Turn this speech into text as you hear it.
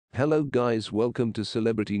Hello guys, welcome to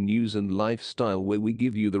Celebrity News and Lifestyle, where we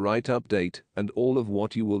give you the right update and all of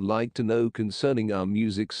what you will like to know concerning our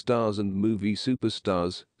music stars and movie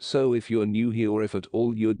superstars. So if you're new here or if at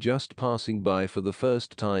all you're just passing by for the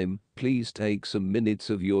first time, please take some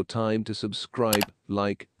minutes of your time to subscribe,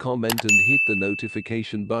 like, comment and hit the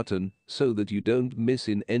notification button so that you don't miss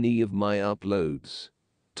in any of my uploads.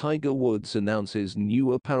 Tiger Woods announces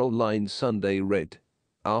new apparel line Sunday Red.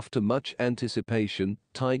 After much anticipation,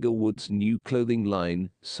 Tiger Woods' new clothing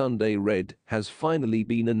line, Sunday Red, has finally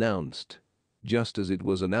been announced. Just as it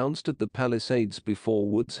was announced at the Palisades before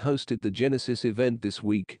Woods hosted the Genesis event this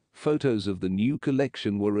week, photos of the new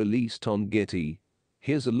collection were released on Getty.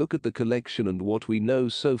 Here's a look at the collection and what we know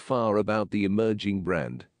so far about the emerging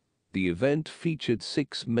brand. The event featured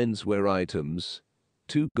 6 menswear items: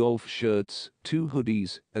 2 golf shirts, 2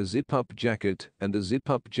 hoodies, a zip-up jacket, and a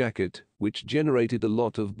zip-up jacket, which generated a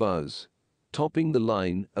lot of buzz. Topping the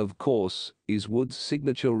line, of course, is Woods'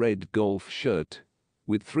 signature red golf shirt.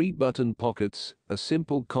 With 3 button pockets, a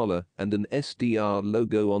simple collar, and an SDR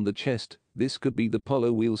logo on the chest, this could be the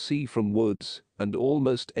polo we'll see from Woods, and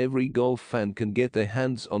almost every golf fan can get their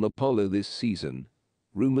hands on a polo this season.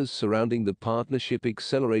 Rumors surrounding the partnership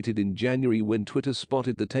accelerated in January when Twitter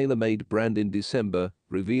spotted the TaylorMade brand in December,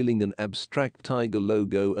 revealing an abstract tiger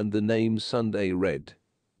logo and the name Sunday Red.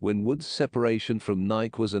 When Woods' separation from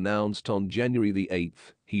Nike was announced on January the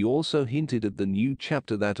 8th, he also hinted at the new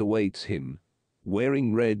chapter that awaits him.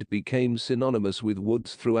 Wearing red became synonymous with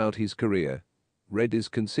Woods throughout his career. Red is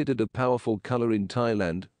considered a powerful color in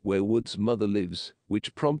Thailand, where Woods' mother lives,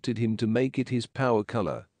 which prompted him to make it his power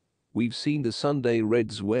color. We've seen the Sunday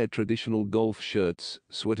Reds wear traditional golf shirts,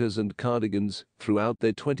 sweaters and cardigans throughout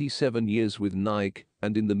their 27 years with Nike,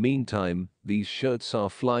 and in the meantime, these shirts are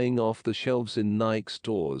flying off the shelves in Nike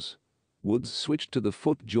stores. Woods switched to the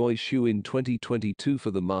FootJoy shoe in 2022 for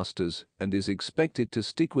the Masters and is expected to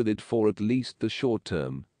stick with it for at least the short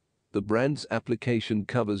term. The brand's application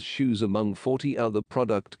covers shoes among 40 other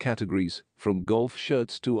product categories, from golf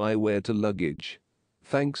shirts to eyewear to luggage.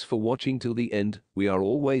 Thanks for watching till the end. We are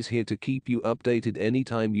always here to keep you updated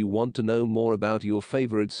anytime you want to know more about your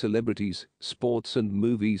favorite celebrities, sports and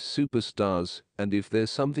movies superstars, and if there's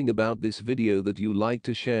something about this video that you like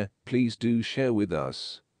to share, please do share with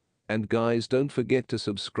us. And guys, don't forget to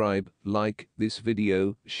subscribe, like this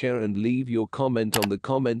video, share and leave your comment on the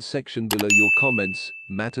comment section below. Your comments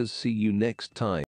matters. See you next time.